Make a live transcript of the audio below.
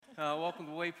Welcome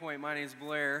to Waypoint. My name is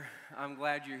Blair. I'm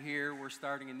glad you're here. We're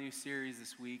starting a new series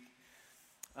this week.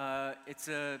 It's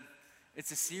a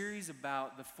series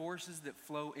about the forces that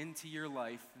flow into your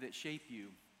life that shape you.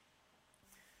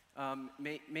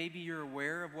 Maybe you're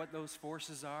aware of what those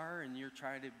forces are and you're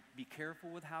trying to be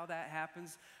careful with how that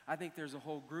happens. I think there's a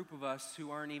whole group of us who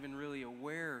aren't even really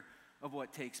aware of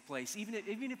what takes place. Even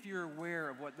if you're aware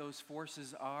of what those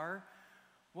forces are,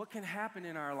 what can happen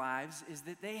in our lives is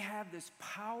that they have this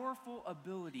powerful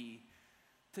ability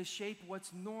to shape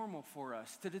what's normal for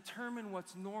us, to determine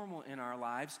what's normal in our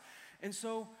lives. And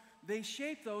so they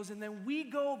shape those, and then we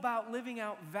go about living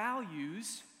out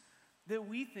values that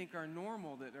we think are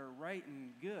normal, that are right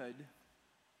and good,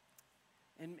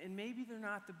 and maybe they're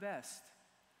not the best.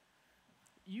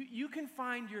 You can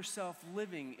find yourself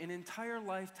living an entire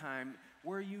lifetime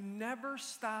where you never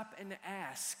stop and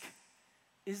ask,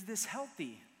 is this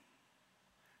healthy?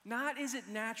 Not is it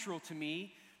natural to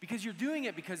me, because you're doing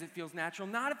it because it feels natural.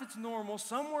 Not if it's normal.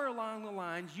 Somewhere along the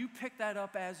lines, you pick that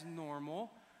up as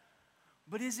normal.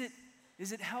 But is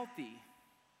it healthy?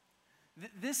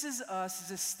 This is us as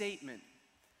a statement.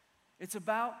 It's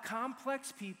about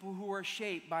complex people who are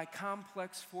shaped by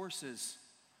complex forces.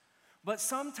 But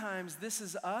sometimes this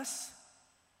is us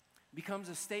becomes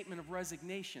a statement of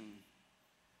resignation.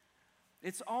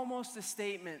 It's almost a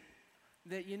statement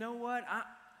that, you know what,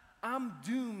 I'm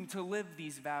doomed to live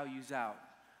these values out.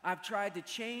 I've tried to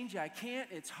change, I can't,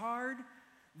 it's hard.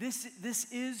 This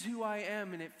is who I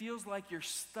am, and it feels like you're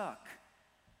stuck.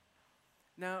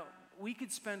 Now, we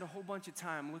could spend a whole bunch of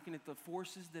time looking at the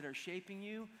forces that are shaping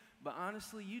you, but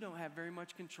honestly, you don't have very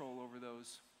much control over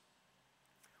those.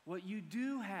 What you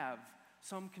do have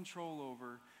some control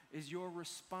over is your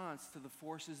response to the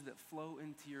forces that flow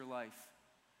into your life.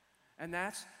 And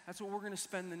that's what we're going to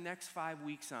spend the next 5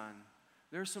 weeks on.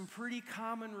 There's some pretty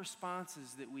common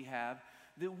responses that we have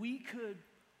that we could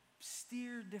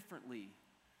steer differently.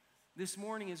 This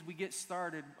morning as we get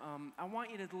started, I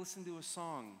want you to listen to a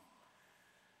song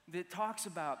that talks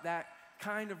about that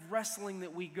kind of wrestling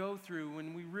that we go through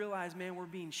when we realize, man, we're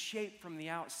being shaped from the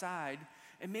outside,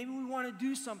 and maybe we want to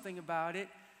do something about it,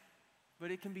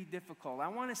 but it can be difficult. I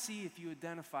want to see if you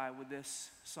identify with this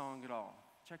song at all.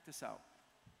 Check this out.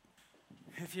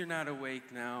 If you're not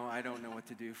awake now, I don't know what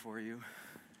to do for you.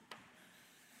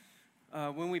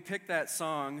 When we picked that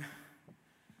song,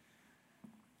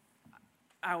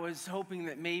 I was hoping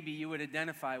that maybe you would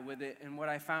identify with it, and what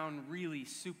I found really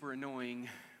super annoying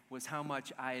was how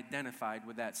much I identified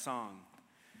with that song.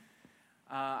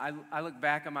 I look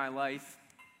back on my life,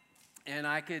 and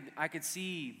I could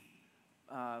see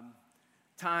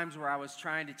times where I was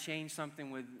trying to change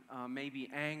something with maybe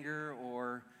anger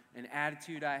or an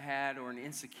attitude I had or an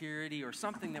insecurity or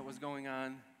something that was going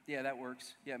on. Yeah, that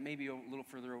works. Yeah, maybe a little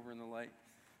further over in the light.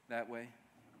 That way.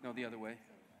 No, the other way.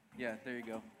 Yeah, there you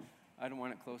go. I don't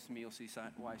want it close to me. You'll see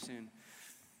why soon.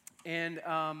 And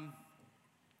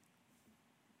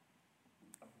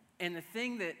the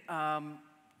thing that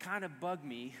kind of bugged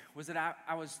me was that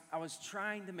I was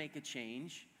trying to make a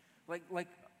change, like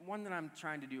one that I'm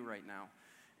trying to do right now,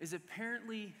 is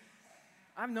apparently,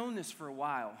 I've known this for a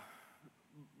while,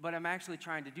 but I'm actually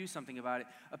trying to do something about it.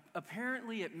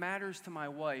 Apparently, it matters to my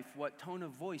wife what tone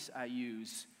of voice I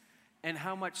use and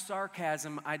how much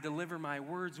sarcasm I deliver my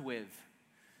words with.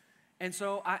 And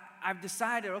so I've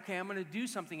decided, okay, I'm going to do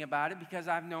something about it because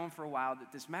I've known for a while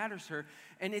that this matters to her.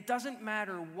 And it doesn't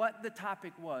matter what the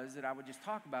topic was that I would just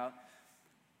talk about.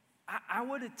 I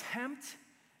would attempt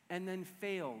and then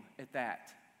fail at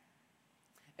that.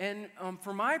 And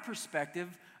from my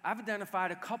perspective, I've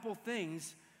identified a couple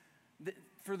things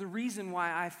for the reason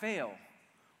why I fail.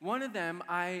 One of them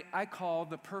I call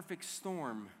the perfect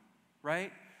storm,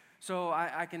 right? So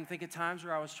I can think of times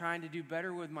where I was trying to do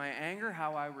better with my anger,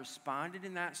 how I responded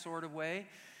in that sort of way.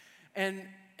 And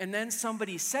then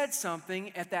somebody said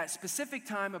something at that specific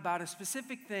time about a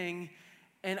specific thing,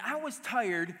 and I was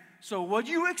tired, so what'd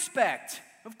you expect?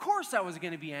 Of course I was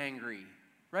going to be angry,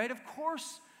 right? Of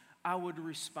course I would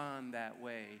respond that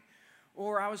way.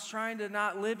 Or I was trying to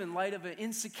not live in light of an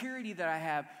insecurity that I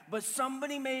have, but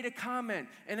somebody made a comment,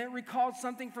 and it recalled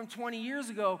something from 20 years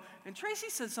ago. And Tracy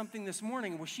said something this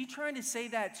morning. Was she trying to say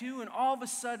that too? And all of a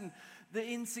sudden, the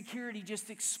insecurity just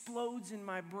explodes in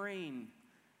my brain.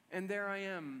 And there I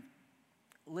am,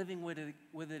 living with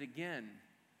it again.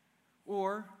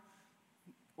 Or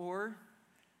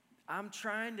I'm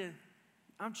trying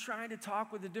to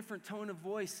talk with a different tone of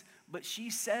voice, but she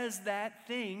says that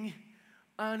thing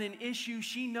on an issue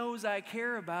she knows I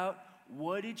care about.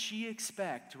 What did she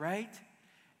expect, right?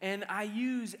 And I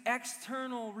use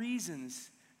external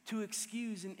reasons to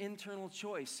excuse an internal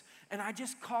choice. And I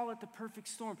just call it the perfect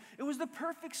storm. It was the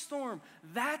perfect storm.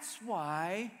 That's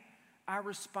why I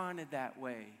responded that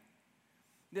way.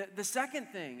 The second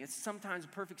thing, it's sometimes a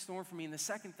perfect storm for me, and the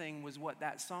second thing was what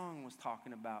that song was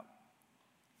talking about.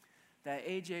 That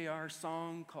AJR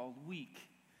song called Weak,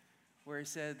 where he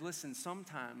said, listen,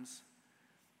 sometimes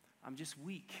I'm just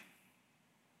weak.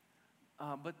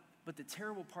 But the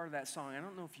terrible part of that song, I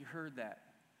don't know if you heard that,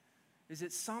 is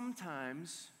that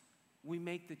sometimes we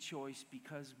make the choice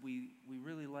because we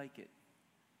really like it.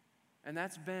 And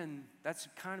that's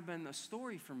kind of been a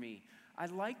story for me. I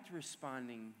liked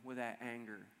responding with that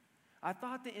anger. I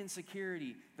thought the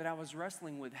insecurity that I was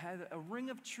wrestling with had a ring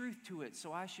of truth to it,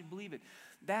 so I should believe it.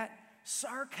 That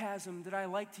sarcasm that I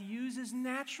like to use is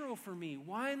natural for me.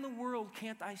 Why in the world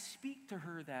can't I speak to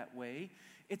her that way?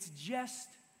 It's just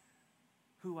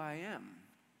who I am.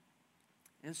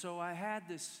 And so I had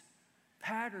this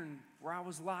pattern where I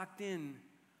was locked in,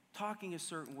 talking a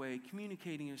certain way,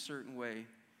 communicating a certain way.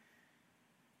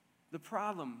 The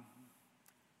problem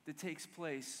that takes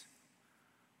place,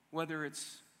 whether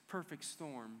it's perfect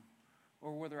storm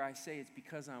or whether I say it's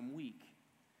because I'm weak,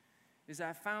 is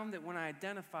I found that when I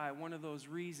identify one of those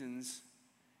reasons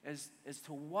as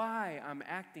to why I'm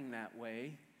acting that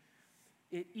way,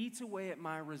 it eats away at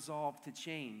my resolve to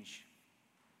change.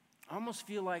 I almost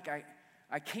feel like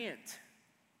I can't.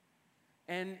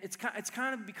 And it's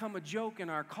kind of become a joke in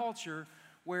our culture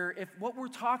where if what we're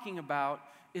talking about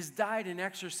is diet and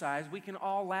exercise, we can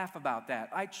all laugh about that.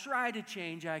 I try to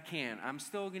change, I can't. I'm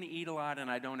still going to eat a lot and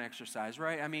I don't exercise,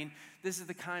 right? I mean, this is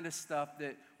the kind of stuff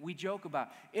that we joke about.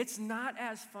 It's not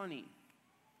as funny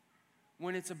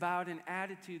when it's about an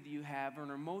attitude that you have or an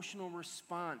emotional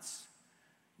response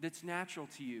that's natural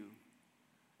to you.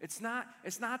 It's not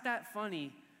that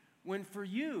funny when for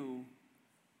you,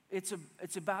 it's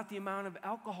about the amount of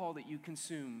alcohol that you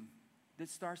consume that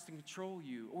starts to control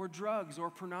you, or drugs, or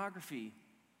pornography.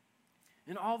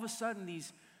 And all of a sudden,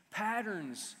 these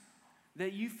patterns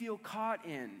that you feel caught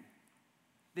in,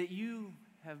 that you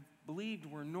have believed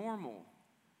were normal,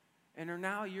 and are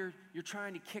now you're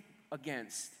trying to kick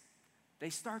against, they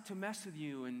start to mess with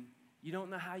you, and you don't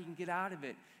know how you can get out of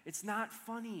it. It's not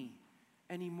funny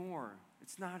anymore.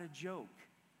 It's not a joke.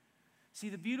 See,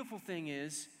 the beautiful thing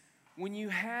is, when you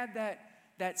had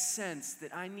that sense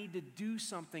that I need to do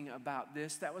something about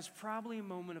this, that was probably a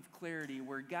moment of clarity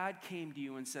where God came to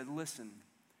you and said, listen,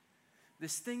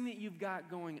 this thing that you've got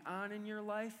going on in your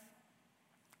life,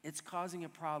 it's causing a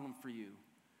problem for you.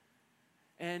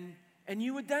 And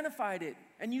you identified it,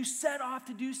 and you set off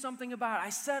to do something about it. I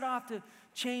set off to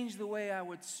change the way I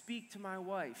would speak to my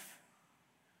wife.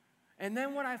 And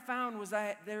then what I found was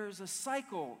that there's a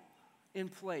cycle in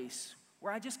place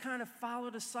where I just kind of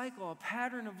followed a cycle, a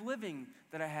pattern of living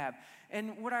that I have.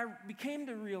 And what I became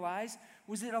to realize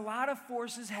was that a lot of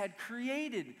forces had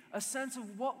created a sense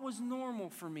of what was normal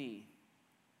for me.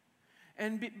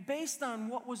 And based on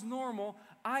what was normal,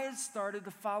 I had started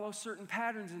to follow certain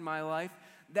patterns in my life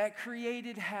that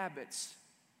created habits.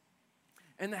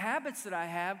 And the habits that I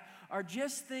have are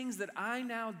just things that I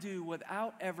now do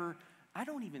without ever, I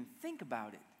don't even think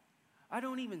about it. I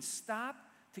don't even stop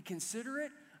to consider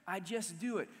it. I just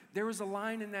do it. There was a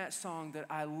line in that song that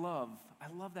I love.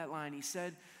 I love that line. He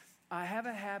said, I have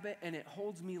a habit and it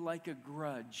holds me like a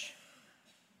grudge.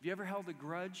 Have you ever held a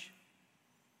grudge?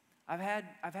 I've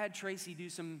had Tracy do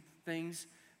some things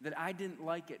that I didn't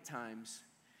like at times.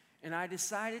 And I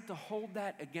decided to hold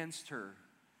that against her.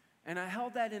 And I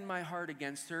held that in my heart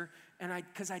against her, and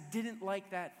because I didn't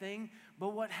like that thing.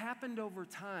 But what happened over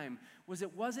time was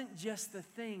it wasn't just the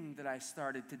thing that I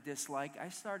started to dislike. I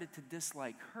started to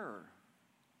dislike her.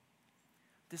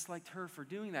 Disliked her for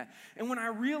doing that. And when I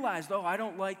realized, I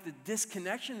don't like the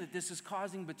disconnection that this is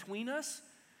causing between us,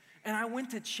 and I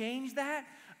went to change that,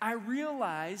 I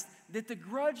realized that the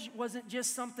grudge wasn't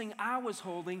just something I was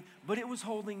holding, but it was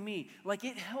holding me. Like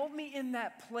it held me in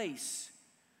that place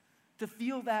to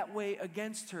feel that way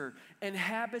against her. And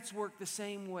habits work the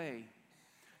same way.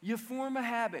 You form a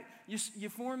habit. You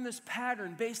form this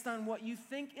pattern based on what you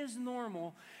think is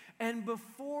normal. And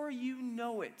before you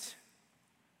know it,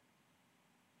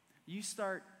 you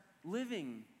start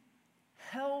living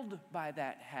held by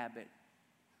that habit.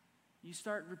 You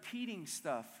start repeating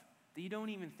stuff that you don't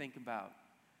even think about.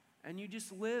 And you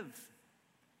just live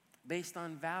based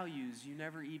on values you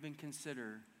never even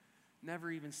consider.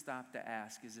 Never even stop to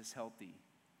ask, is this healthy?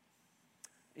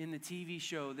 In the TV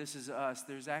show, This Is Us,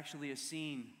 there's actually a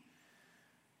scene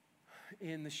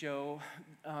in the show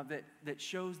that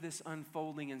shows this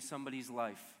unfolding in somebody's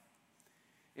life.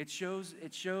 It shows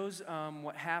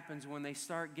what happens when they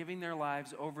start giving their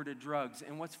lives over to drugs.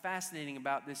 And what's fascinating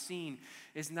about this scene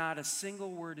is not a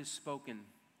single word is spoken.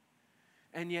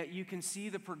 And yet you can see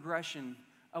the progression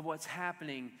of what's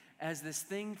happening as this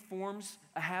thing forms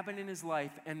a habit in his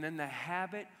life, and then the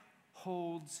habit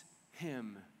holds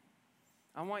him.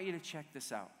 I want you to check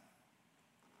this out.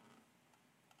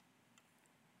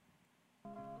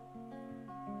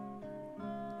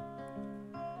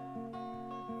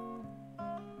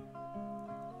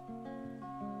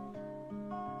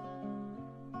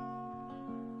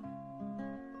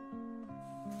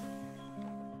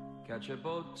 Catch a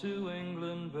boat to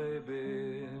England,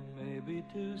 baby, maybe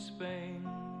to Spain.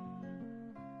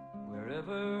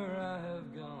 Wherever I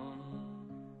have gone,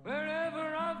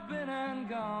 wherever I've been and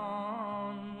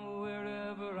gone,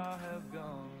 wherever I have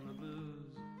gone, the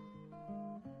blues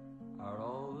are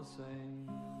all the same.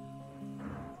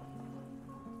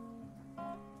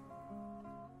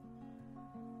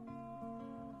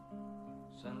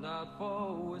 Send out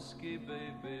for whiskey,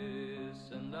 baby,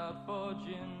 send out for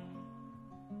gin.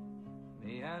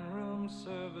 Me and room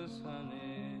service,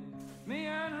 honey. Me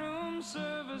and room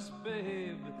service,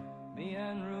 babe. Me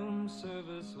and room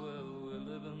service, well, we're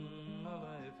living a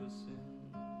life of sin.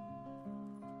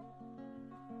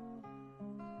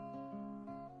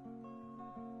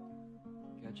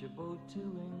 Catch a boat to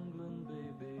England,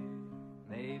 baby.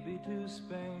 Maybe to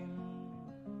Spain.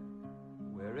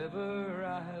 Wherever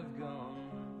I have gone.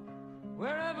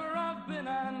 Wherever I've been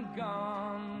and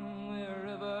gone.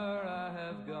 Wherever I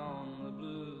have gone.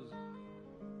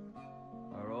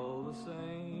 All the same.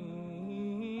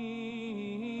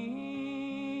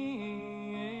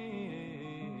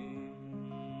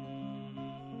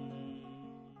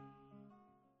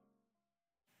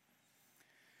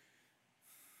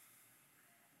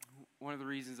 One of the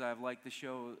reasons I've liked the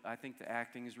show, I think the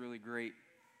acting is really great.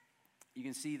 You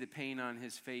can see the pain on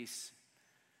his face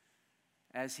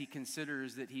as he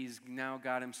considers that he's now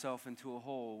got himself into a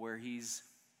hole where he's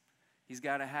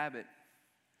got a habit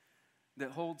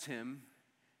that holds him.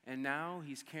 And now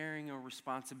he's carrying a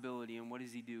responsibility, and what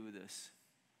does he do with this?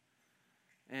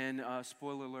 And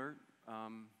spoiler alert,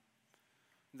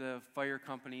 the fire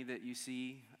company that you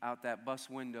see out that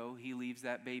bus window, he leaves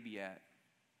that baby at.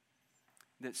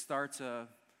 That starts a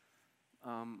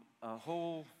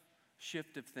whole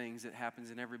shift of things that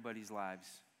happens in everybody's lives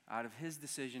out of his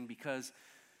decision, because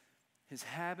his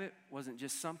habit wasn't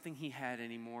just something he had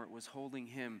anymore, it was holding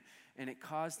him. And it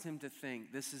caused him to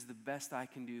think, this is the best I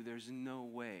can do. There's no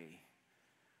way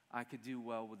I could do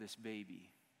well with this baby.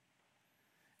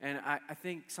 And I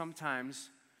think sometimes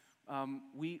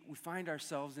we find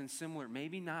ourselves in similar,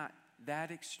 maybe not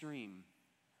that extreme,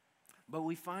 but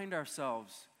we find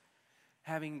ourselves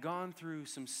having gone through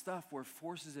some stuff where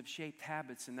forces have shaped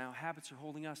habits, and now habits are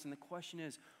holding us. And the question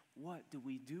is, what do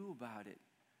we do about it?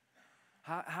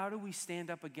 How do we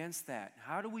stand up against that?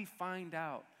 How do we find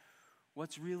out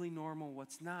what's really normal,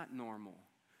 what's not normal?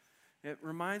 It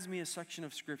reminds me of a section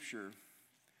of Scripture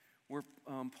where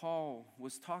Paul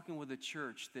was talking with a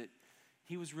church that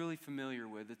he was really familiar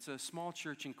with. It's a small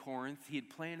church in Corinth. He had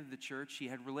planted the church. He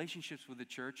had relationships with the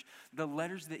church. The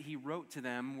letters that he wrote to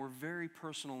them were very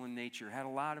personal in nature, had a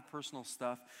lot of personal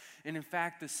stuff. And in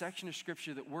fact, the section of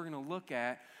Scripture that we're going to look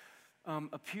at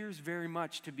appears very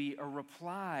much to be a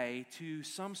reply to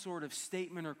some sort of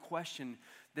statement or question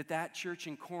that church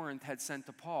in Corinth had sent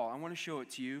to Paul. I want to show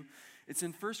it to you. It's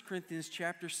in 1 Corinthians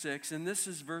chapter 6, and this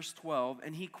is verse 12,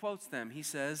 and he quotes them. He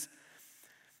says,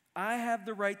 I have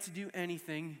the right to do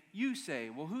anything you say.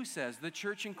 Well, who says? The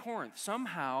church in Corinth.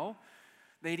 Somehow,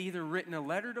 they'd either written a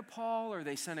letter to Paul or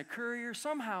they sent a courier.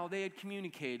 Somehow, they had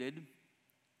communicated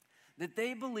that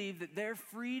they believed that their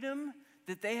freedom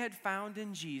that they had found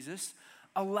in Jesus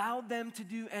allowed them to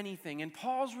do anything. And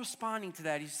Paul's responding to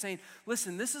that. He's saying,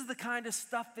 listen, this is the kind of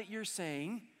stuff that you're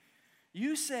saying.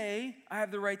 You say, I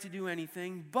have the right to do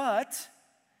anything, but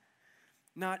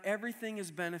not everything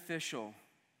is beneficial.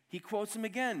 He quotes him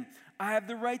again. I have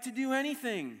the right to do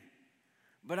anything,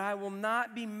 but I will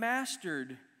not be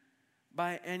mastered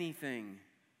by anything.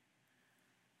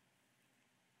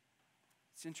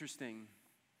 It's interesting.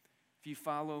 If you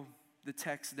follow the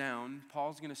text down,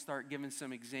 Paul's going to start giving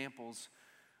some examples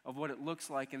of what it looks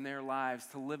like in their lives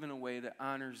to live in a way that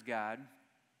honors God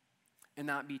and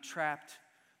not be trapped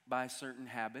by certain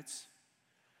habits.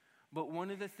 But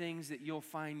one of the things that you'll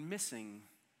find missing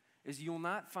is you'll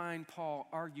not find Paul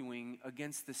arguing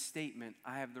against the statement,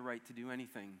 I have the right to do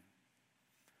anything.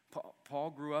 Paul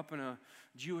grew up in a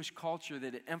Jewish culture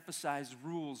that emphasized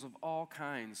rules of all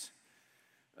kinds.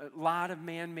 A lot of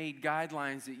man-made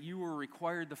guidelines that you were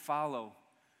required to follow.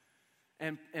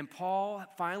 And Paul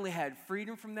finally had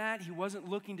freedom from that. He wasn't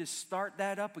looking to start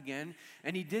that up again.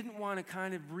 And he didn't want to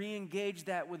kind of re-engage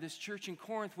that with his church in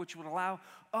Corinth, which would allow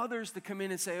others to come in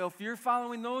and say, oh, if you're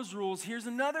following those rules, here's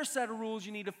another set of rules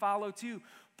you need to follow too.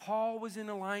 Paul was in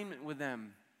alignment with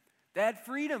them. They had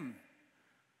freedom.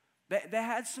 They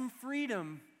had some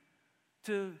freedom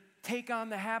to take on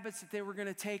the habits that they were going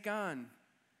to take on.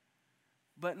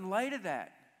 But in light of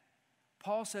that,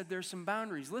 Paul said there's some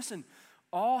boundaries. Listen,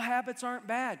 all habits aren't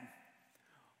bad.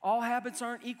 All habits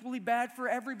aren't equally bad for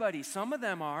everybody. Some of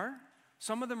them are.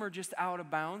 Some of them are just out of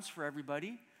bounds for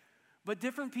everybody. But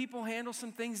different people handle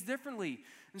some things differently.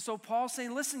 And so Paul's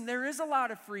saying, listen, there is a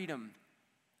lot of freedom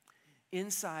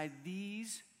inside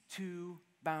these two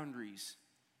boundaries.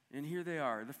 And here they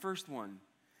are. The first one,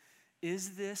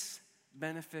 is this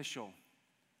beneficial?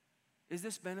 Is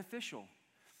this beneficial?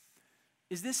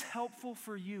 Is this helpful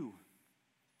for you?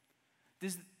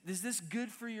 Is this good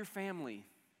for your family?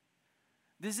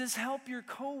 Does this help your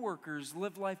coworkers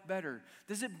live life better?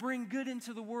 Does it bring good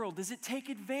into the world? Does it take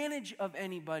advantage of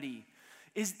anybody?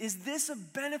 Is this a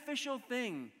beneficial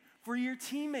thing for your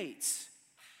teammates?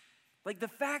 Like the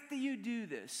fact that you do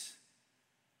this,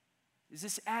 is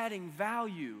this adding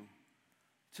value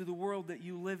to the world that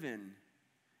you live in?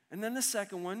 And then the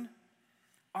second one,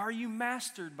 are you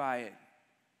mastered by it?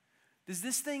 Does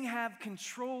this thing have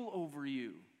control over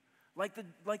you? Like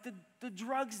the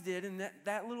drugs did in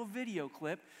that little video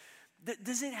clip.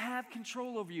 Does it have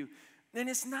control over you? And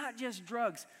it's not just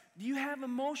drugs. Do you have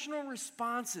emotional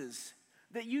responses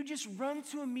that you just run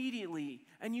to immediately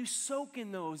and you soak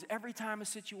in those every time a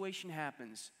situation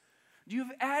happens? Do you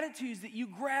have attitudes that you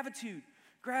gravitate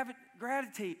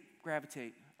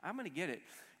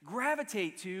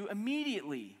to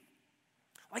immediately?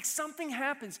 Like something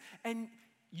happens and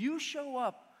you show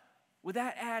up with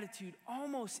that attitude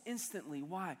almost instantly.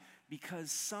 Why?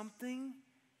 Because something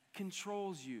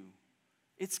controls you.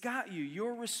 It's got you.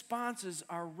 Your responses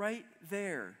are right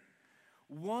there.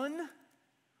 One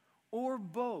or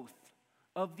both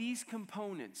of these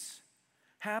components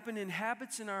happen in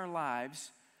habits in our lives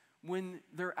when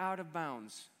they're out of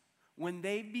bounds, when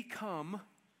they become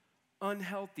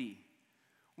unhealthy,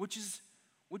 which is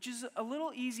a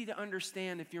little easy to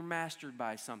understand if you're mastered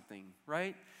by something,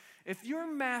 right? If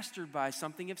you're mastered by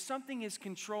something, if something is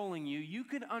controlling you, you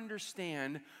could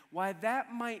understand why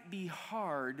that might be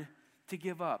hard to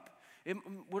give up. It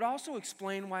would also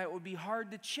explain why it would be hard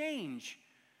to change,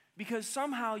 because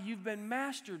somehow you've been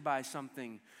mastered by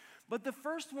something. But the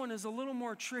first one is a little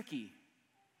more tricky.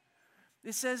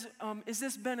 It says, is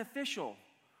this beneficial?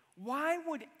 Why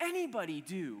would anybody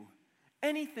do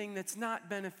anything that's not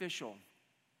beneficial?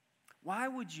 Why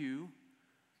would you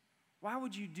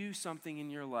do something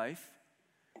in your life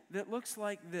that looks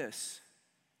like this?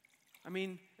 I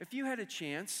mean, if you had a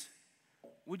chance,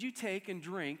 would you take and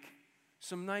drink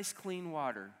some nice clean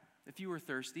water? If you were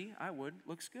thirsty, I would.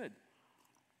 Looks good.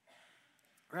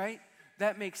 Right?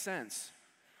 That makes sense.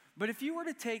 But if you were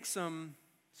to take some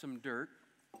dirt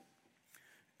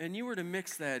and you were to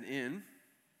mix that in,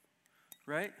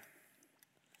 right?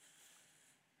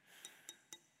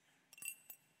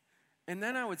 And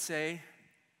then I would say,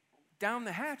 down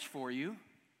the hatch for you,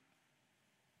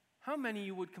 how many of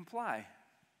you would comply?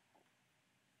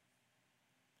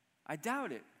 I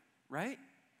doubt it, right?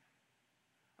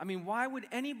 I mean, why would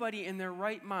anybody in their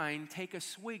right mind take a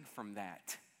swig from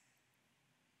that?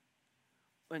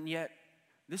 And yet,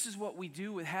 this is what we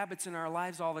do with habits in our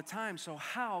lives all the time. So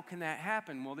how can that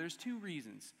happen? Well, there's two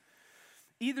reasons.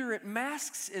 Either it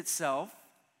masks itself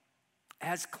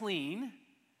as clean,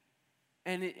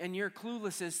 and you're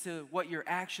clueless as to what you're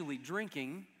actually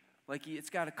drinking, like it's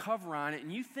got a cover on it,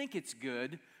 and you think it's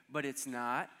good, but it's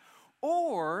not.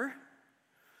 Or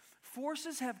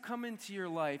forces have come into your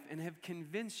life and have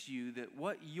convinced you that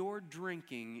what you're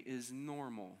drinking is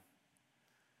normal,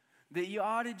 that you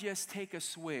ought to just take a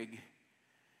swig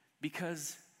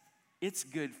because it's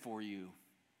good for you.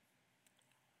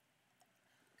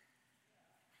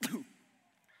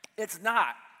 It's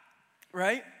not,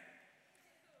 right?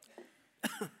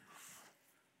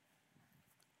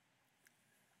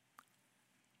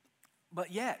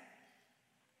 But yet,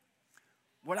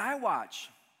 what I watch,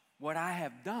 what I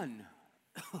have done,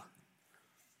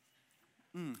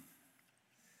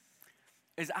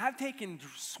 is I've taken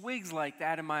swigs like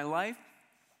that in my life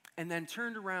and then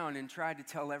turned around and tried to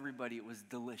tell everybody it was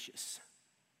delicious.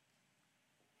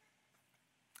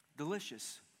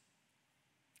 Delicious.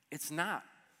 It's not.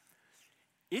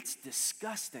 It's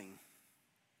disgusting.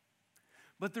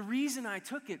 But the reason I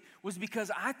took it was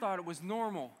because I thought it was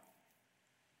normal.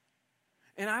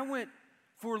 And I went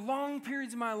for long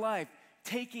periods of my life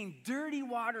taking dirty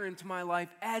water into my life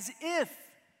as if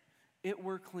it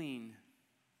were clean.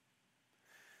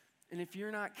 And if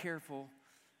you're not careful,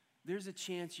 there's a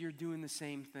chance you're doing the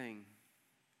same thing.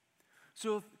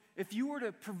 So if you were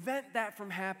to prevent that from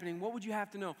happening, what would you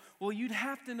have to know? Well, you'd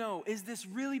have to know, is this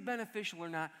really beneficial or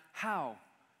not? How?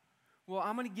 Well,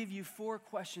 I'm going to give you 4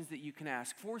 questions that you can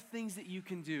ask, 4 things that you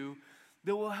can do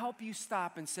that will help you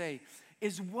stop and say,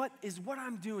 is what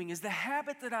I'm doing, is the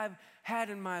habit that I've had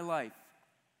in my life,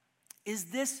 is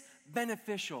this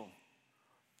beneficial?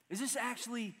 Is this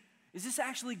actually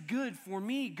good for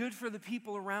me, good for the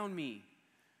people around me?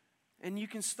 And you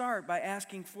can start by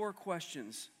asking 4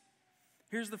 questions.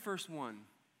 Here's the first one.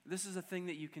 This is a thing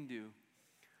that you can do.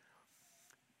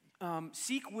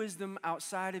 Seek wisdom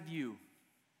outside of you.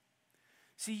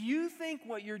 See, you think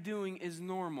what you're doing is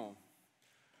normal.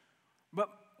 But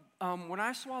when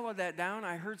I swallowed that down,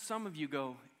 I heard some of you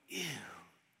go, ew,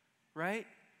 right?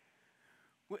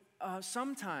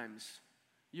 Sometimes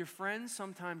your friends,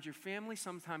 sometimes your family,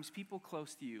 sometimes people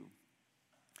close to you,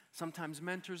 sometimes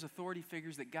mentors, authority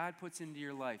figures that God puts into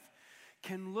your life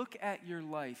can look at your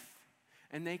life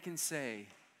and they can say,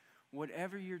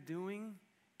 whatever you're doing,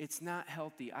 it's not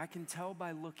healthy. I can tell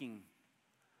by looking.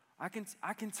 I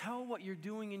can tell what you're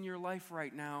doing in your life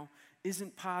right now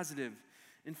isn't positive.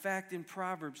 In fact, in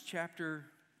Proverbs chapter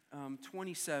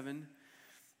 27,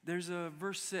 there's a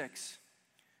verse 6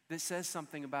 that says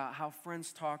something about how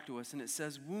friends talk to us. And it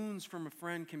says, wounds from a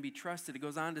friend can be trusted. It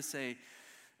goes on to say,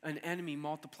 an enemy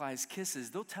multiplies kisses.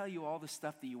 They'll tell you all the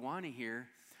stuff that you want to hear,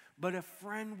 but a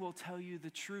friend will tell you the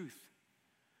truth.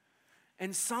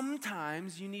 And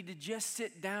sometimes you need to just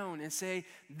sit down and say,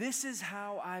 this is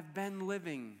how I've been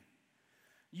living.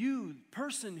 You,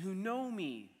 person who know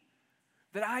me,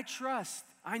 that I trust,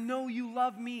 I know you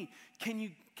love me. Can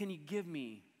you give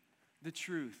me the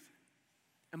truth?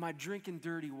 Am I drinking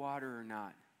dirty water or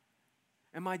not?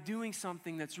 Am I doing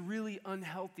something that's really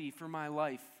unhealthy for my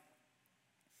life?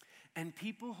 And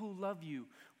people who love you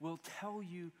will tell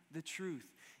you the truth.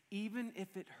 Even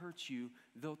if it hurts you,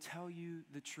 they'll tell you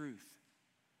the truth.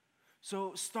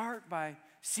 So start by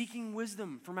seeking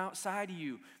wisdom from outside of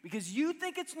you, because you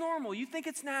think it's normal, you think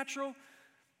it's natural,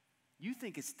 you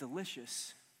think it's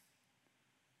delicious,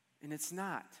 and it's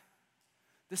not.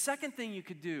 The second thing you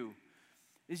could do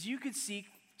is you could seek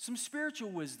some spiritual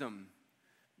wisdom.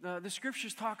 The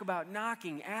scriptures talk about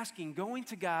knocking, asking, going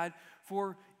to God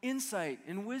for insight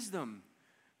and wisdom.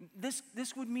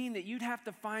 This would mean that you'd have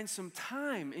to find some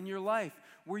time in your life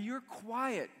where you're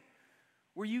quiet,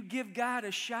 where you give God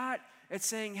a shot at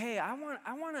saying, hey, I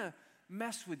want to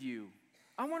mess with you.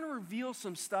 I want to reveal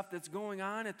some stuff that's going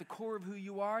on at the core of who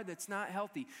you are that's not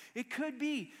healthy. It could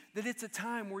be that it's a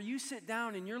time where you sit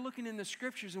down and you're looking in the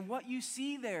scriptures and what you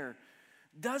see there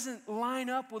doesn't line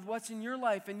up with what's in your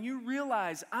life, and you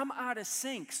realize, I'm out of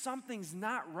sync. Something's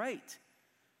not right.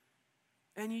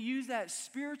 And you use that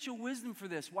spiritual wisdom for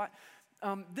this.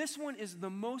 This one is the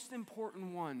most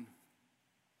important one,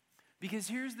 because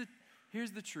here's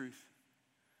the truth.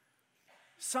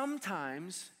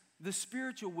 Sometimes the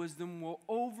spiritual wisdom will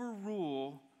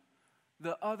overrule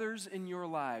the others in your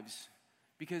lives,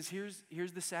 because here's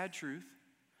the sad truth.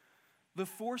 The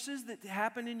forces that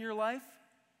happen in your life,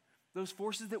 those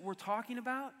forces that we're talking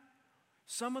about,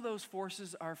 some of those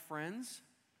forces are friends,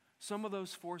 some of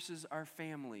those forces are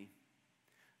family.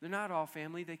 They're not all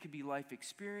family. They could be life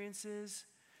experiences.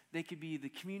 They could be the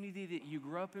community that you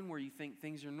grew up in where you think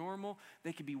things are normal.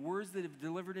 They could be words that have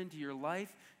delivered into your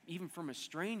life, even from a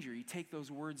stranger. You take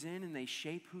those words in and they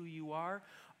shape who you are.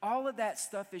 All of that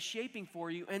stuff is shaping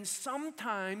for you. And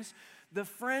sometimes the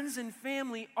friends and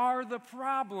family are the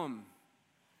problem.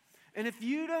 And if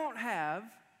you don't have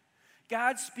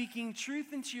God speaking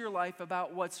truth into your life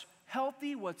about what's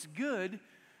healthy, what's good,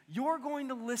 you're going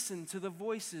to listen to the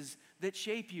voices that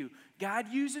shape you. God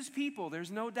uses people,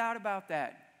 there's no doubt about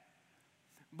that.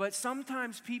 But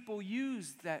sometimes people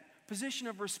use that position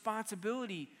of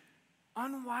responsibility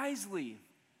unwisely.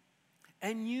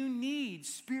 And you need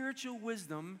spiritual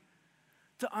wisdom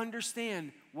to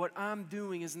understand what I'm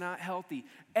doing is not healthy.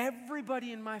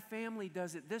 Everybody in my family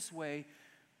does it this way,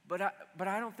 but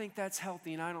I don't think that's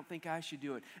healthy, and I don't think I should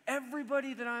do it.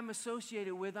 Everybody that I'm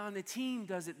associated with on the team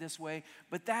does it this way,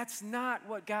 but that's not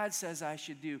what God says I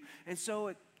should do. And so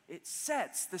it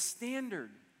sets the standard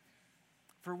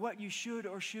for what you should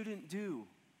or shouldn't do.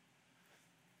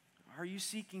 Are you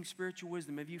seeking spiritual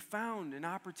wisdom? Have you found an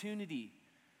opportunity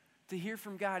to hear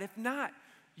from God? If not,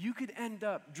 you could end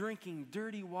up drinking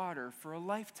dirty water for a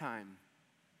lifetime.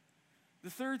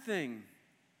 The third thing,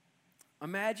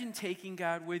 imagine taking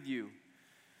God with you.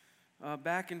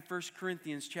 Back in 1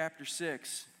 Corinthians chapter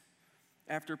 6,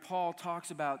 after Paul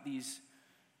talks about these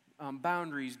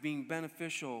boundaries being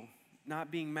beneficial,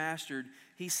 not being mastered,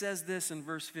 he says this in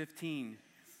verse 15.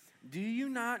 Do you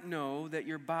not know that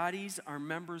your bodies are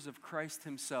members of Christ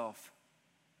himself?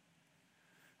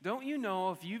 Don't you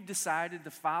know if you've decided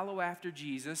to follow after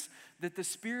Jesus that the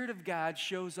Spirit of God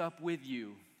shows up with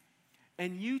you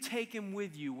and you take him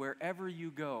with you wherever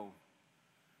you go?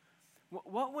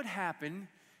 What would happen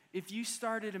if you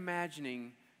started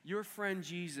imagining your friend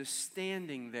Jesus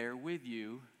standing there with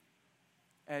you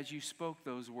as you spoke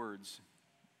those words,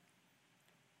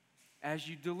 as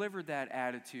you delivered that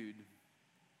attitude?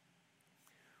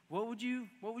 What would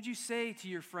you say to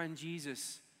your friend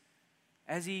Jesus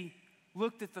as he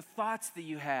looked at the thoughts that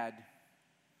you had,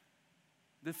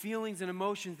 the feelings and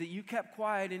emotions that you kept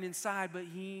quiet and inside, but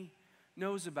he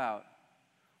knows about?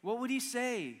 What would he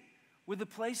say with the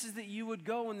places that you would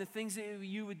go and the things that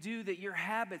you would do that your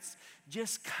habits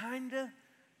just kind of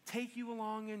take you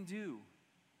along and do?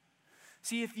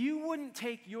 See, if you wouldn't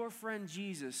take your friend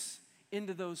Jesus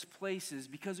into those places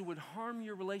because it would harm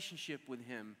your relationship with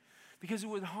him, because it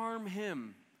would harm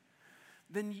him,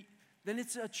 then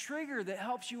it's a trigger that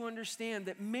helps you understand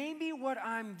that maybe what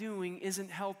I'm doing isn't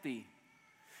healthy.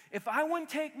 If I wouldn't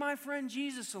take my friend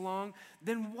Jesus along,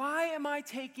 then why am I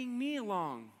taking me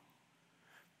along?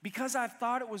 Because I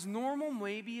thought it was normal?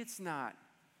 Maybe it's not.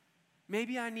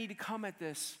 Maybe I need to come at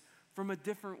this from a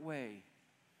different way.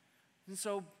 And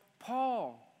so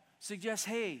Paul suggests,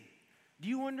 hey, do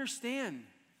you understand?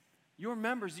 You're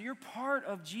members, you're part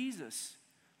of Jesus.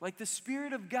 Like the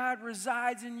Spirit of God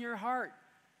resides in your heart.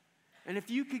 And if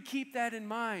you could keep that in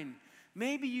mind,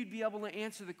 maybe you'd be able to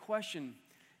answer the question,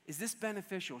 is this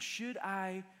beneficial? Should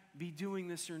I be doing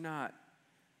this or not?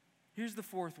 Here's the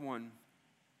fourth one.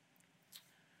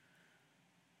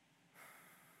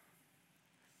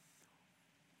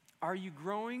 Are you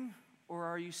growing or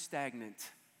are you stagnant?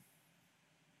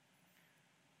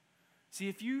 See,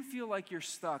 if you feel like you're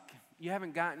stuck, you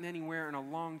haven't gotten anywhere in a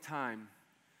long time,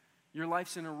 your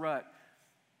life's in a rut,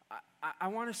 I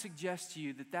want to suggest to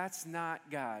you that that's not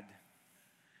God.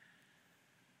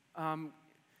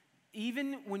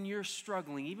 Even when you're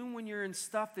struggling, even when you're in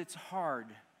stuff that's hard,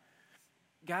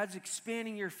 God's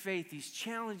expanding your faith. He's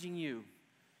challenging you.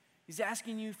 He's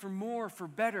asking you for more, for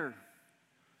better.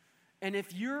 And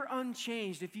if you're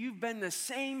unchanged, if you've been the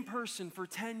same person for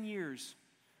 10 years,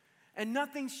 and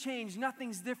nothing's changed,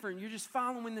 nothing's different, you're just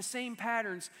following the same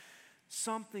patterns,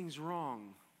 something's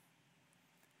wrong.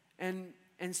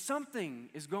 And something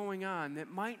is going on that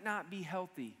might not be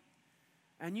healthy.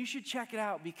 And you should check it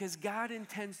out because God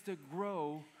intends to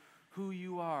grow who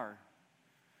you are.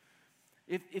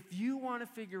 If you want to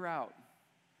figure out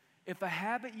if a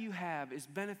habit you have is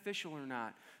beneficial or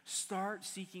not, start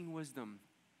seeking wisdom.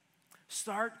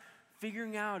 Start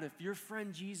figuring out if your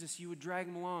friend Jesus, you would drag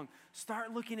him along.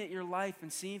 Start looking at your life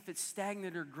and seeing if it's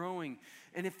stagnant or growing.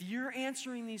 And if you're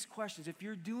answering these questions, if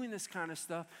you're doing this kind of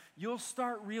stuff, you'll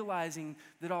start realizing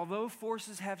that although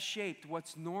forces have shaped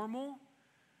what's normal,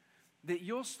 that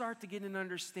you'll start to get an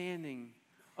understanding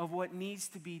of what needs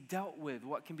to be dealt with,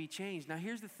 what can be changed. Now,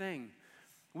 here's the thing.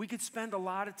 We could spend a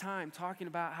lot of time talking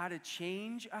about how to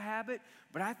change a habit,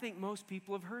 but I think most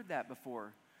people have heard that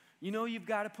before. You know, you've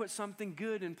got to put something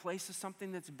good in place of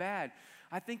something that's bad.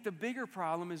 I think the bigger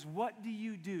problem is, what do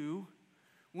you do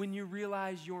when you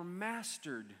realize you're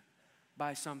mastered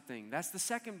by something? That's the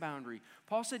second boundary.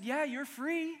 Paul said, yeah, you're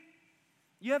free.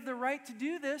 You have the right to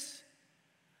do this.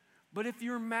 But if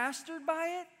you're mastered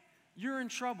by it, you're in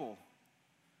trouble.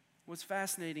 What's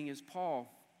fascinating is Paul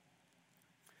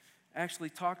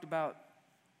actually talked about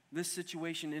this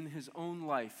situation in his own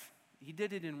life. He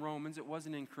did it in Romans. It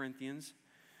wasn't in Corinthians.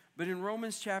 But in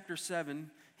Romans chapter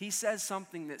 7, he says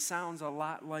something that sounds a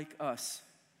lot like us.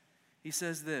 He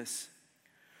says this,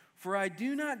 "For I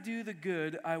do not do the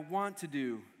good I want to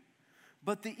do,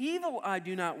 but the evil I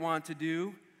do not want to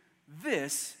do,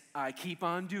 this I keep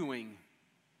on doing."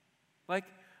 Like,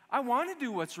 I want to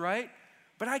do what's right,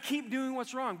 but I keep doing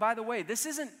what's wrong. By the way,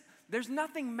 there's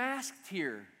nothing masked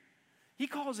here. He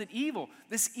calls it evil.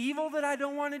 This evil that I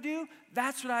don't want to do,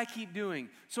 that's what I keep doing.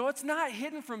 So it's not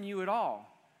hidden from you at all.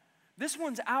 This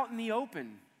one's out in the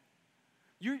open.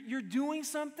 You're doing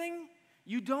something,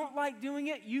 you don't like doing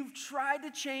it, you've tried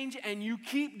to change, and you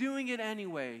keep doing it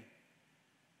anyway.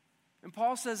 And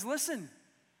Paul says, listen,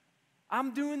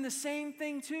 I'm doing the same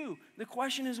thing too. The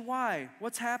question is why?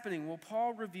 What's happening? Well,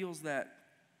 Paul reveals that.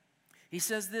 He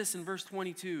says this in verse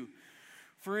 22,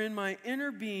 "For in my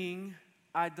inner being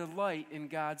I delight in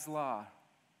God's law."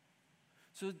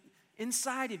 So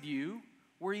inside of you,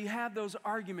 where you have those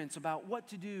arguments about what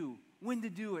to do, when to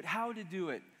do it, how to do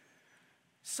it,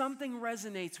 something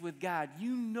resonates with God.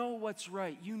 You know what's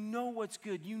right. You know what's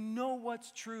good. You know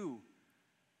what's true.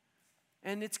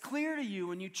 And it's clear to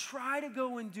you, and you try to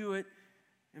go and do it.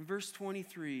 In verse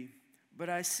 23, but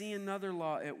I see another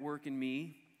law at work in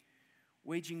me,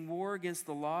 waging war against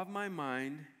the law of my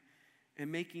mind and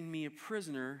making me a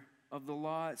prisoner of the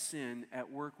law of sin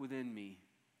at work within me.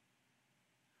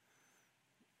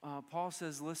 Paul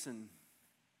says, listen,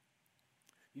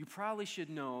 you probably should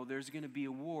know there's going to be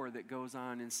a war that goes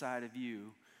on inside of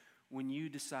you when you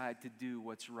decide to do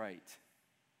what's right.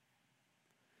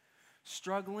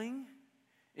 Struggling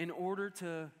in order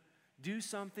to do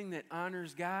something that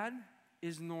honors God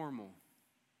is normal.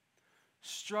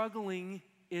 Struggling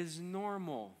is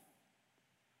normal.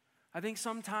 I think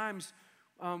sometimes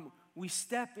we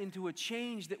step into a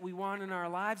change that we want in our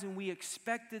lives and we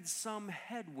expected some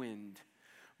headwind,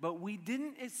 but we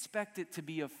didn't expect it to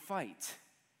be a fight,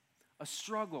 a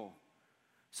struggle,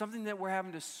 something that we're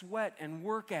having to sweat and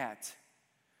work at.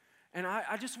 And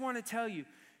I just want to tell you,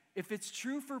 if it's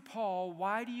true for Paul,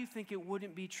 why do you think it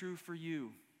wouldn't be true for you?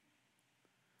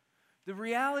 The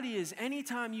reality is,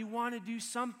 anytime you want to do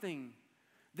something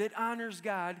that honors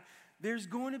God, there's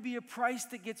going to be a price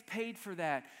that gets paid for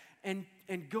that. And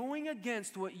going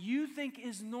against what you think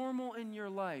is normal in your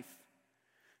life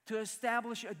to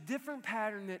establish a different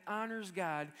pattern that honors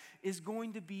God is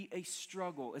going to be a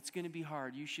struggle. It's going to be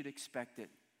hard. You should expect it.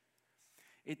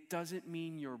 It doesn't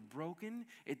mean you're broken.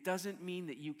 It doesn't mean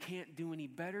that you can't do any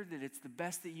better, that it's the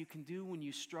best that you can do when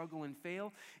you struggle and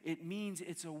fail. It means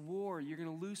it's a war. You're going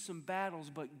to lose some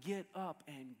battles, but get up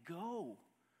and go.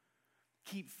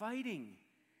 Keep fighting.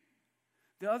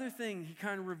 The other thing he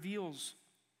kind of reveals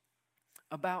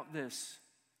about this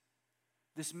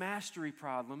mastery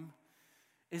problem,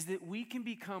 is that we can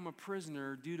become a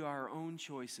prisoner due to our own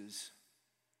choices.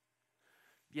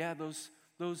 Yeah,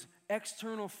 those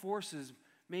external forces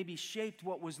maybe shaped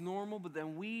what was normal, but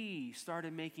then we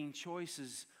started making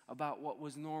choices about what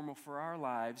was normal for our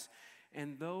lives,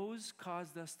 and those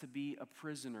caused us to be a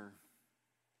prisoner.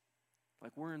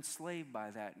 Like we're enslaved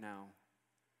by that now.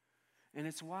 And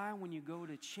it's why when you go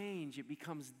to change, it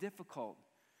becomes difficult,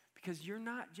 because you're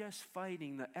not just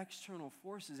fighting the external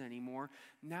forces anymore.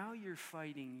 Now you're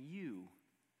fighting you,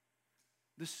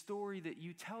 the story that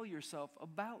you tell yourself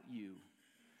about you.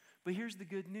 But here's the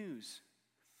good news.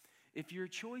 If your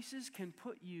choices can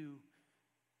put you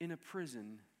in a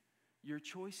prison, your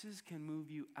choices can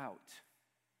move you out.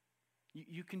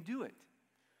 You can do it.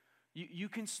 You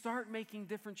can start making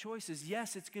different choices.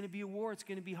 Yes, it's going to be a war. It's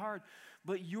going to be hard.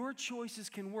 But your choices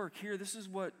can work. Here, this is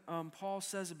what Paul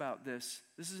says about this.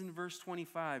 This is in verse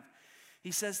 25.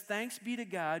 He says, "Thanks be to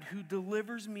God who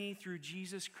delivers me through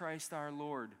Jesus Christ our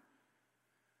Lord."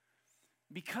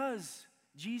 Because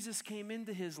Jesus came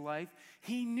into his life,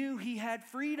 he knew he had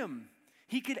freedom.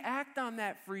 He could act on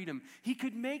that freedom. He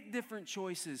could make different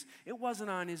choices. It wasn't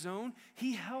on his own.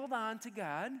 He held on to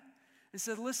God and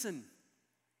said, listen,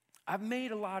 I've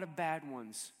made a lot of bad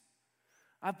ones.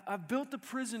 I've built a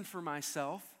prison for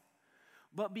myself,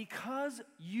 but because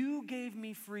you gave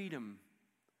me freedom,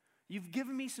 you've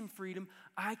given me some freedom,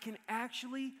 I can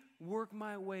actually work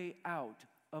my way out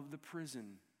of the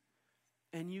prison.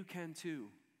 And you can too.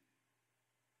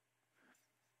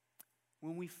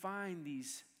 When we find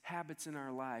these habits in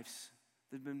our lives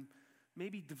that have been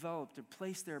maybe developed or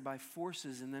placed there by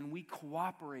forces, and then we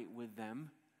cooperate with them,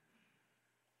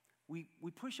 we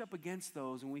push up against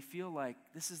those and we feel like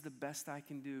this is the best I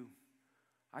can do.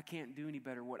 I can't do any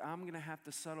better. What I'm going to have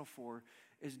to settle for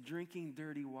is drinking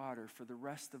dirty water for the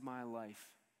rest of my life.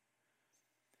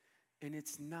 And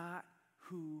it's not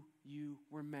who you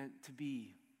were meant to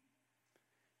be.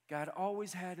 God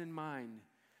always had in mind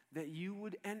that you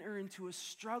would enter into a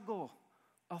struggle,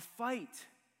 a fight,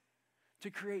 to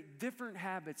create different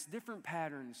habits, different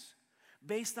patterns,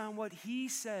 based on what he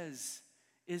says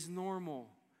is normal.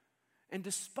 And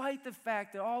despite the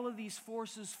fact that all of these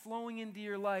forces flowing into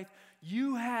your life,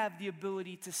 you have the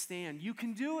ability to stand. You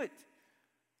can do it.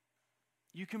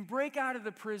 You can break out of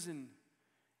the prison.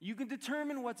 You can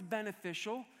determine what's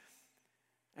beneficial,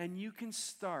 and you can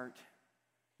start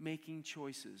making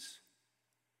choices.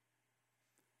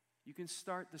 You can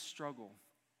start the struggle.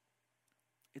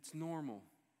 It's normal.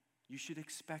 You should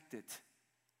expect it.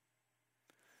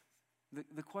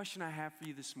 The question I have for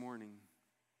you this morning,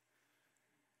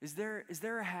 is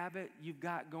there a habit you've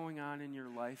got going on in your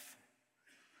life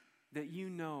that you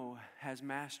know has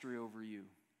mastery over you?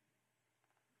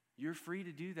 You're free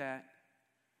to do that,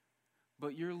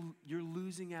 but you're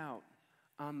losing out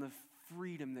on the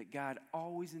freedom that God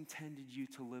always intended you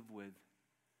to live with.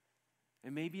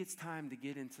 And maybe it's time to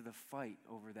get into the fight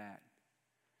over that.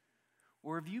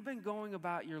 Or have you been going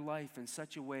about your life in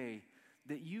such a way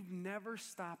that you've never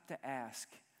stopped to ask,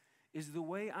 is the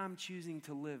way I'm choosing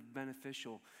to live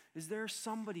beneficial? Is there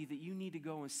somebody that you need to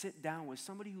go and sit down with,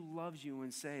 somebody who loves you,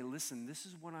 and say, listen, this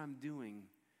is what I'm doing.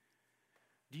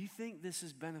 Do you think this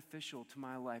is beneficial to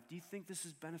my life? Do you think this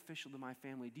is beneficial to my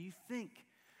family? Do you think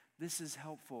this is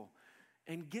helpful?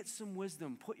 And get some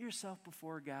wisdom. Put yourself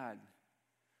before God.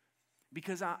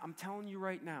 Because I'm telling you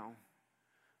right now,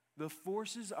 the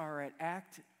forces are at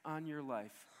act on your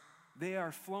life. They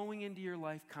are flowing into your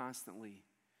life constantly.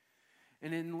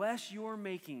 And unless you're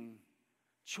making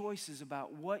choices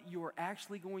about what you're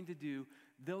actually going to do,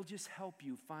 they'll just help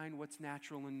you find what's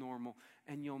natural and normal.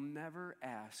 And you'll never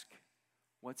ask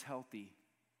what's healthy.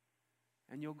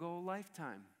 And you'll go a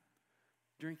lifetime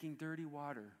drinking dirty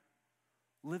water,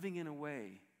 living in a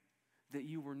way that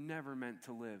you were never meant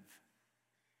to live.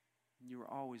 You were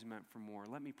always meant for more.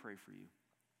 Let me pray for you.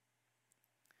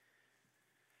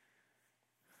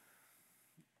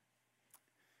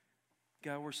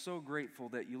 God, we're so grateful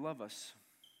that you love us.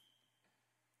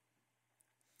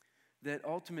 That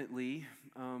ultimately,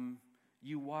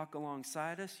 you walk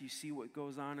alongside us, you see what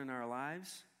goes on in our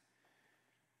lives,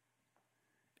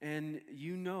 and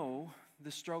you know the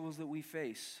struggles that we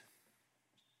face.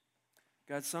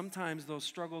 God, sometimes those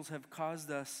struggles have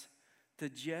caused us to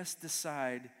just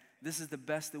decide this is the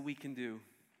best that we can do.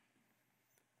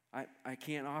 I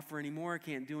can't offer any more, I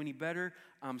can't do any better,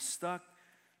 I'm stuck.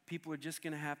 People are just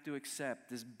going to have to accept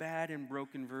this bad and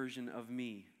broken version of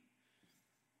me.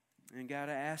 And God,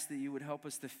 I ask that you would help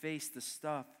us to face the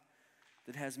stuff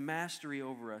that has mastery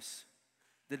over us,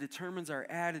 that determines our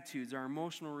attitudes, our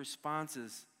emotional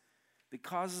responses, that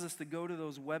causes us to go to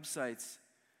those websites,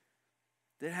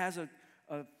 that has a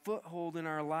foothold in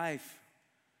our life.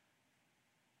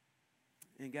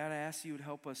 And God, I ask you would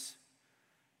help us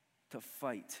to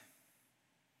fight,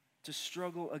 to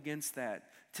struggle against that,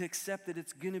 to accept that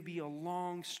it's going to be a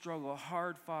long struggle, a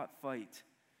hard-fought fight.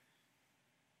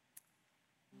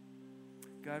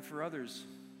 God, for others,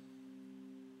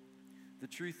 the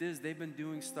truth is they've been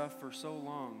doing stuff for so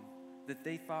long that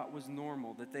they thought was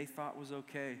normal, that they thought was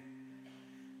okay.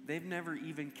 They've never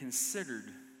even considered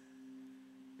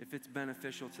if it's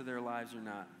beneficial to their lives or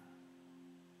not.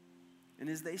 And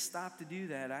as they stop to do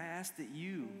that, I ask that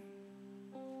you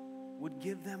would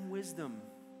give them wisdom.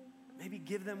 Maybe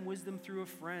give them wisdom through a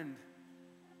friend.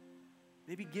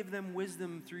 Maybe give them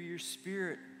wisdom through your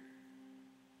Spirit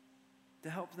to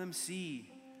help them see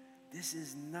this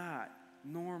is not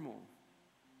normal.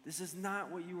 This is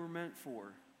not what you were meant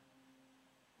for.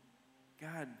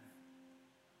 God,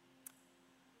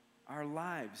 our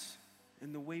lives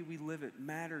and the way we live it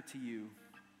matter to you.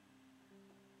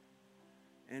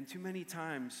 And too many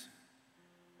times,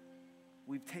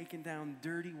 we've taken down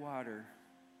dirty water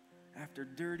after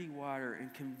dirty water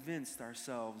and convinced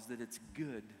ourselves that it's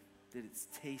good, that it's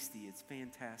tasty, it's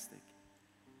fantastic.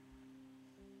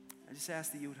 I just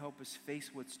ask that you would help us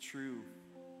face what's true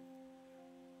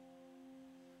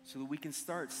so that we can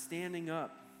start standing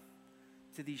up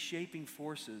to these shaping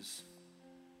forces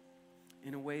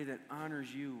in a way that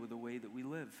honors you with the way that we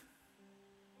live.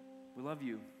 We love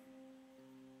you.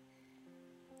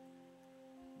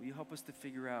 Will you help us to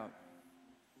figure out,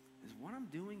 is what I'm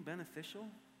doing beneficial?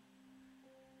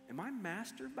 Am I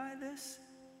mastered by this?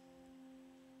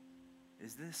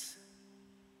 Is this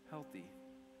healthy?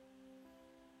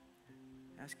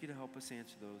 I ask you to help us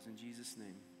answer those in Jesus'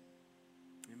 name.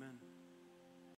 Amen.